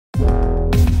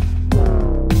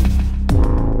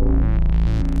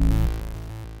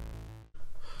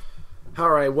All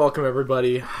right, welcome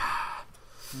everybody.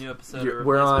 New episode. Of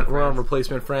we're on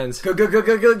Replacement Friends. Go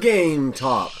game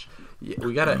talk. Yeah,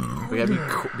 we gotta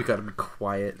be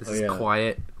quiet. This is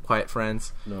quiet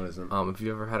friends. No, it isn't. If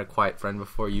you ever had a quiet friend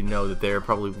before, you know that they're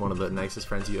probably one of the nicest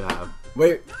friends you have.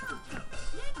 Wait.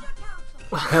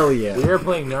 Hell yeah. We are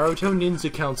playing Naruto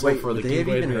Ninja Council for the Game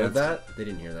Boy Advance. Heard that? They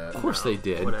didn't hear that. Of course they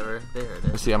did. Whatever, they heard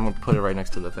it. See, I'm gonna put it right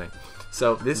next to the thing.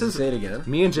 So this is. Say it again.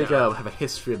 Me and Jacob have a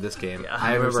history of this game. Yeah.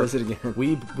 I remember. Say it again.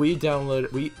 We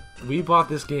downloaded we bought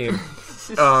this game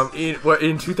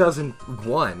in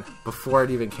 2001 before it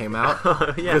even came out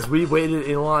because we waited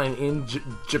in line in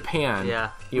Japan,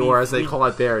 or as they call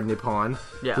it there, Nippon.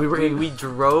 Yeah, we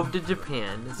drove to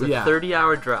Japan. It's a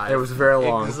 30-hour drive. It was very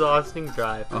long, exhausting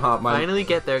drive. Finally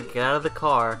get there, get out of the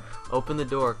car, open the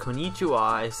door. Konnichiwa,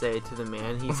 I say to the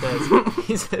man. He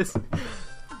says,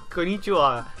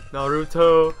 Konnichiwa,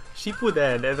 Naruto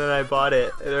Shippuden, and then I bought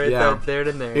it there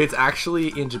and there. It's actually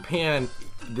in Japan.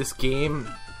 This game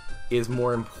is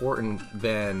more important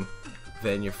than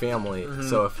your family. Mm-hmm.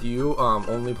 So if you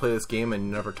only play this game and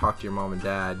you never talk to your mom and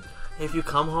dad, if you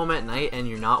come home at night and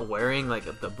you're not wearing like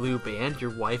the blue band,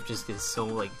 your wife just is so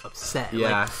like upset.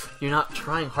 Yeah, like, you're not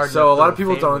trying hard. So a lot of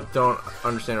people don't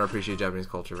understand or appreciate Japanese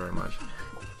culture very much.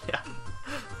 Yeah.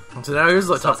 So now here's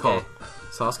a tough call.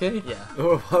 Sasuke? Yeah.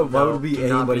 Why would be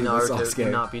anybody but Sasuke? Do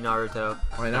not be Naruto.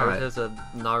 Why not? Naruto's a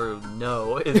Naru.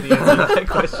 No is the answer to that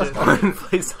question.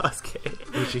 Play Sasuke.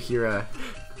 Uchiha.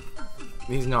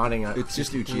 He's nodding. It's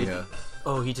just Uchiha.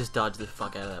 Oh, he just dodged the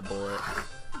fuck out of that bullet.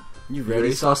 You ready,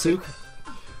 Sasuke?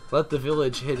 Let the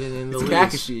village hidden in the leaves.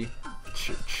 Kakashi.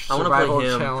 I want to play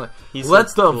him. Challenge.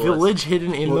 Let the village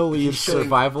hidden in the leaves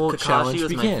survival challenge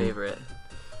begin. Kakashi was my favorite.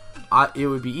 It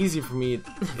would be easy for me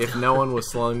if no one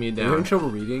was slowing me down. You're in trouble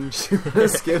reading?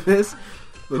 Skip this?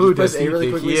 Who does he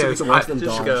think he is?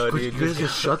 Could you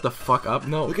just shut the fuck up?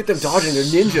 No. Look at them dodging. They're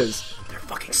ninjas. They're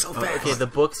fucking so fast. Okay, the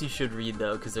books you should read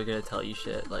though, because they're gonna tell you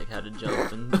shit like how to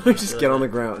jump and. Just get on the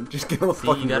ground. Just get on the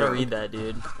fucking ground. You gotta read that,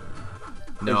 dude.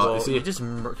 No, see, you just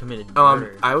committed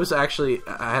murder. I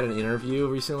had an interview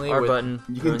recently.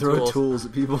 You can throw tools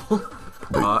at people.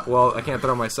 Well, I can't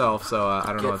throw myself, so I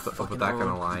don't know what with that kind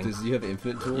of line. Does you have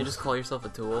infinite tools? You just call yourself a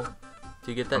tool.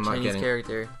 Do you get that Chinese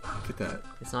character? Get that.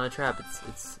 It's not a trap.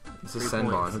 It's a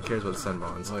Senbon. Who cares about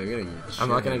Senbons? Oh, you're getting. I'm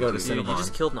not gonna go to Senbon. You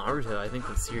just killed Naruto. I think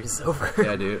the series is over.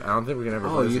 Yeah, dude. I don't think we can ever.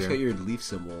 Oh, you just got your leaf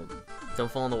symbol.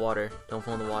 Don't fall in the water. Don't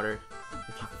fall in the water.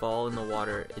 If you fall in the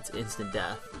water, it's instant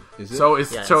death. Is it? So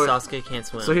Sasuke can't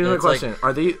swim. So here's my question: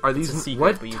 Are these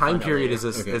secret, what time period is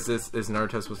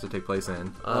Naruto supposed to take place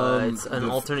in? It's an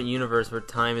alternate universe where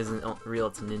time isn't real.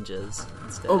 It's ninjas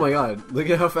instead. Oh my god! Look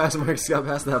at how fast Mark's got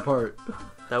past that part.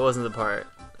 That wasn't the part.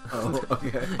 Oh,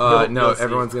 okay. No,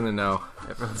 everyone's gonna know.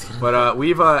 But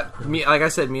we've like I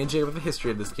said, me and Jay have a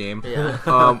history of this game.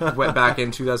 Yeah. Went back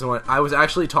in 2001. I was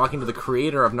actually talking to the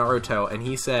creator of Naruto, and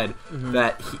he said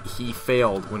that he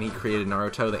failed when he created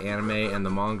Naruto, the anime and the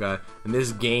manga, and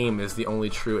this game is the only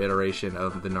true iteration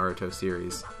of the Naruto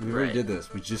series. We already did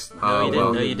this. We just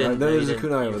no, you didn't. There's a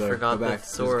kunai over there. Forgot the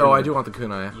sword. Oh, I do want the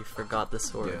kunai. You forgot the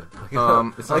sword. Yeah.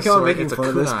 It's I not like how I'm sword, making it's fun a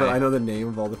of this, kunai. but I know the name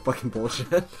of all the fucking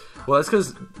bullshit. Well, that's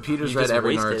because Peter's read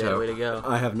every Naruto. Way to go.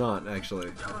 I have not, actually. I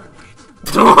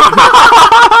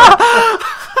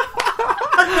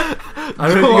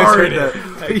don't know if you guys heard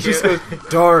that. He just goes,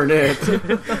 darn it.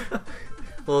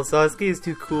 Well, Sasuke is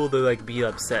too cool to like be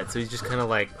upset, so he's just kind of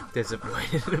like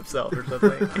disappointed in himself or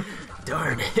something.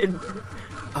 Darn it.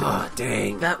 Oh,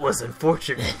 dang. That was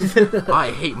unfortunate.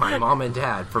 I hate my mom and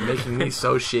dad for making me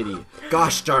so shitty.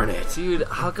 Gosh darn it. Dude,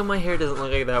 how come my hair doesn't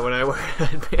look like that when I wear a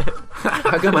headband?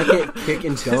 How come I can't kick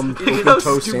in dumb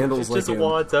open-toe sandals like him? It just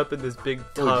wads up in this big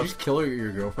tub. Oh, did you just kill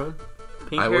your girlfirlfriend?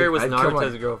 Pink hair was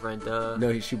Naruto's girlfriend,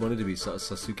 No, she wanted to be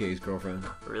Sasuke's girlfriend.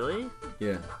 Really?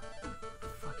 Yeah.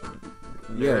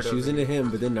 Yeah, she was into him,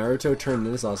 but then Naruto turned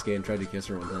into Sasuke and tried to kiss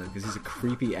her one time because he's a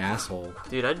creepy asshole.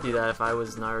 Dude, I'd do that if I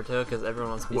was Naruto because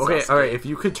everyone wants to be Sasuke. Alright, if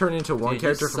you could turn into one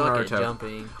character from Naruto.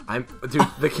 Jumping. Dude,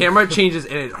 the camera changes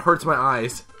and it hurts my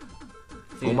eyes.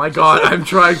 Dude, oh my god, I'm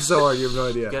trying so hard, you have no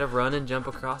idea. You gotta run and jump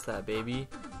across that, baby.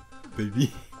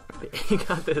 Baby. You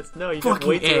got this. No, you jumped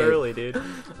way too early, dude.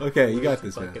 Okay, you got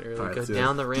this, man. Right, go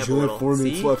down the ramp a only little. have 4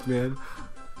 minutes left, man.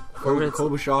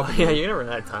 Koba shopping. Yeah, you're gonna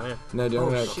run out of time. No,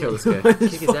 don't kill this guy.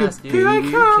 Kick his ass, dude.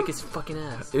 Kick his fucking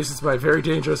ass. This is my very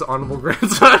dangerous honorable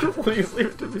grandson. Please leave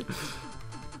it to me.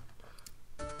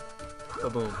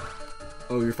 Boom.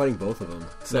 Oh, you're fighting both of them.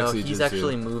 No, he's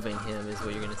actually moving him is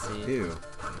what you're gonna see. Ew.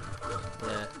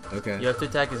 Yeah. Okay. You have to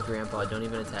attack his grandpa. Don't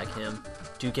even attack him.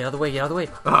 Dude, get out of the way. Get out of the way.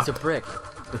 It's a brick.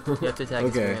 You have to attack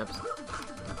his gramps.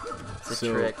 It's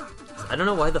a trick. I don't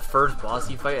know why the first boss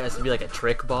you fight has to be like a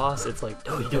trick boss. It's like,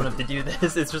 no, you don't have to do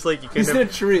this. It's just like you couldn't. He's in a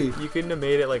tree. You couldn't have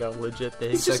made it like a legit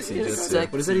thing. It's just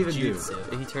what does that even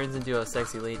do? He turns into a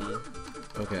sexy lady.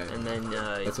 Okay. And then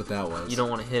that's what that was. You don't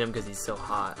want to hit him because he's so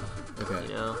hot. Okay.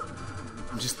 You know.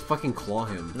 Just fucking claw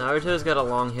him. Naruto's got a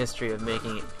long history of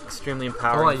making extremely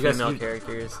empowering female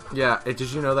characters. Yeah, did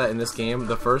you know that in this game,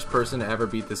 the first person to ever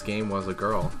beat this game was a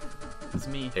girl? It's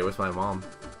me. It was my mom.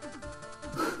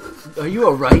 Are you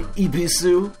alright,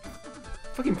 Ibisu?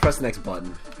 Fucking press the next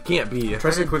button. Can't be.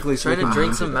 Press it quickly so trying to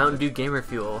drink some Mountain Dew Gamer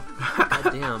Fuel.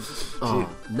 God damn. Oh,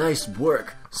 nice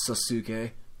work,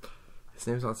 Sasuke. His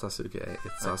name's not Sasuke,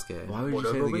 it's Sasuke. Why would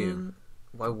you save the game?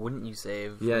 Why wouldn't you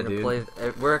save? Yeah, dude.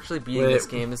 We're actually beating this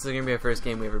game. This is going to be our first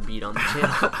game we ever beat on the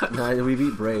channel. Nah, we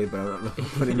beat Braid, but I don't know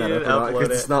if putting that up or not, because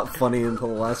it's not funny until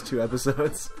the last 2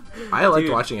 episodes. I liked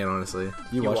watching it, honestly.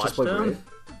 You watched us play Braid?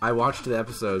 I watched the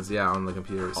episodes, yeah, on the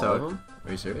computer. All of them?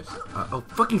 Are you serious? Oh,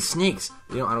 fucking snakes!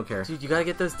 You know, I don't care. Dude, you gotta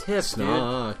get those tips, dude.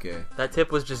 Okay. That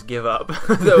tip was just give up.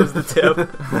 That was the tip.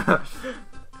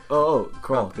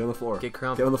 Crawl. Get on the floor. Get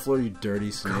crump. Get on the floor, you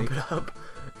dirty snake. Crump it up.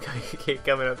 Keep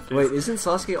coming up. Please. Wait, isn't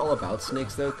Sasuke all about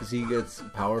snakes, though? Because he gets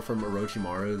power from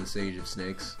Orochimaru, the Sage of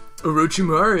Snakes.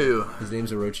 Orochimaru! His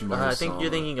name's Orochimaru. I think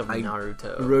you're thinking of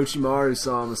Naruto. Orochimaru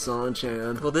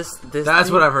Sama-san-chan. Well, this That's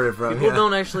thing, what I've heard it from. People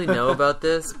don't actually know about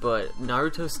this, but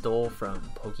Naruto stole from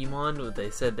Pokemon. They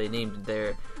said they named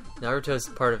their... Naruto's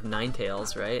part of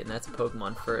Ninetales, right? And that's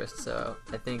Pokemon first, so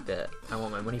I think that I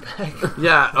want my money back.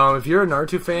 Yeah, if you're a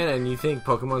Naruto fan and you think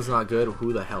Pokemon's not good,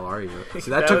 who the hell are you?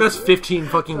 So that took us 15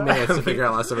 fucking minutes to figure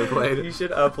out last time we played. You should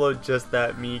upload just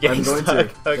that me getting I'm going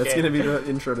stuck. to. Okay. That's going to be the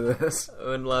intro to this.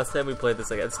 When last time we played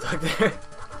this, I got stuck there.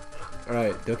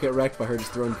 Alright, don't get wrecked by her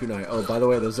just throwing kunai. Oh, by the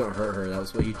way, those don't hurt her. That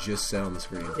was what you just said on the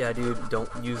screen. Yeah, dude, don't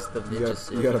use the ninja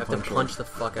suit. You have to punch the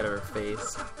fuck out of her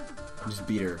face. Just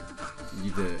beat her. You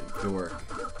did it. Good work.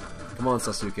 Come on,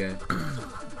 Sasuke.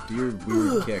 Do your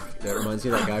weird kick. That reminds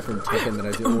me of that guy from Tekken that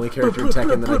I the only character in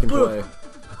Tekken that I can play.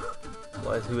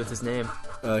 Who is his name?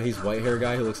 He's white hair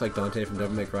guy who looks like Dante from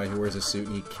Devil May Cry. He wears a suit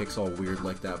and he kicks all weird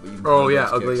like that. But ugly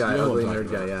guy, ugly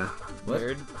nerd guy, yeah. What?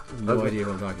 Nerd? No idea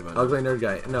what I'm talking about. Ugly nerd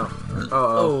guy. No.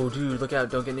 Oh, dude, look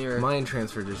out! Don't get near her. Mind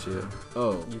transferred issue.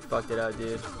 Oh. You fucked it out,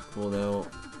 dude. Well, no.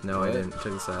 No, I didn't.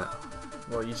 Check this out.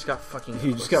 Well, you just got fucking.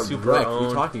 You just got super wrecked. owned. What are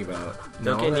you talking about?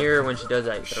 Don't get near her when she does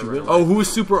that. Oh, who's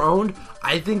super owned?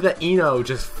 I think that Ino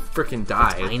just freaking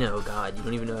died. I know, God, you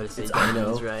don't even know how to say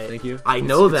Japanese, right? Thank you. I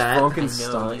know that.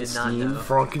 Frankenstein.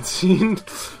 Frankenstein.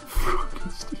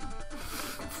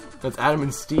 That's Adam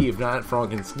and Steve, not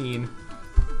Frankenstein.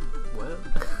 What?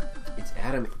 It's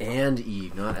Adam and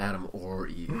Eve, not Adam or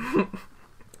Eve.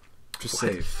 Just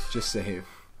save. Just save.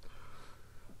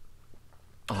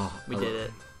 Oh, we did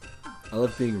it. I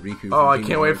love being Riku. Oh, I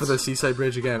can't wait for the Seaside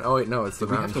Bridge again. Oh wait, no, it's the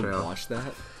mountain trail. Watch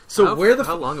that. So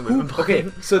how long have we been playing?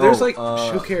 Okay, so there's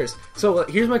who cares? So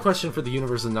here's my question for the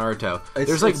universe of Naruto.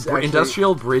 There's actually,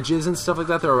 industrial bridges and stuff like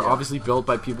that that are obviously built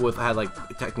by people with had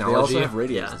technology. They also have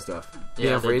radios and stuff. They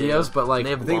have radios, but they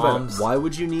have think bombs. about it. Why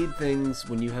would you need things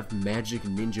when you have magic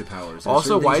ninja powers?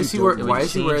 Also, why is he wearing?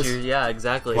 Yeah,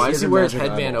 exactly. Why does he wear his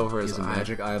headband over his eye? He has a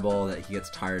magic eyeball that he gets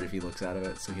tired if he looks out of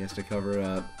it, so he has to cover it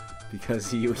up because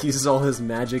he uses all his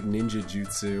magic ninja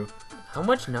jutsu. How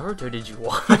much Naruto did you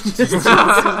watch?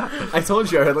 I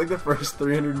told you I read like the first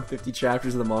 350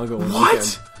 chapters of the manga one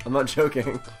weekend. I'm not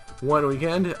joking. One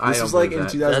weekend? This was like in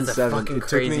 2007. That's a fucking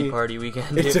crazy party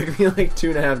weekend. It took me like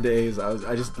 2.5 days.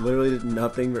 I just literally did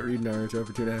nothing but read Naruto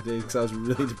for 2.5 days because I was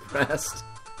really depressed.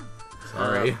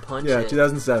 Sorry. Punch yeah, it.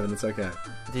 2007. It's okay.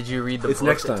 Did you read the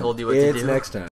book that told you what to do? It's next time.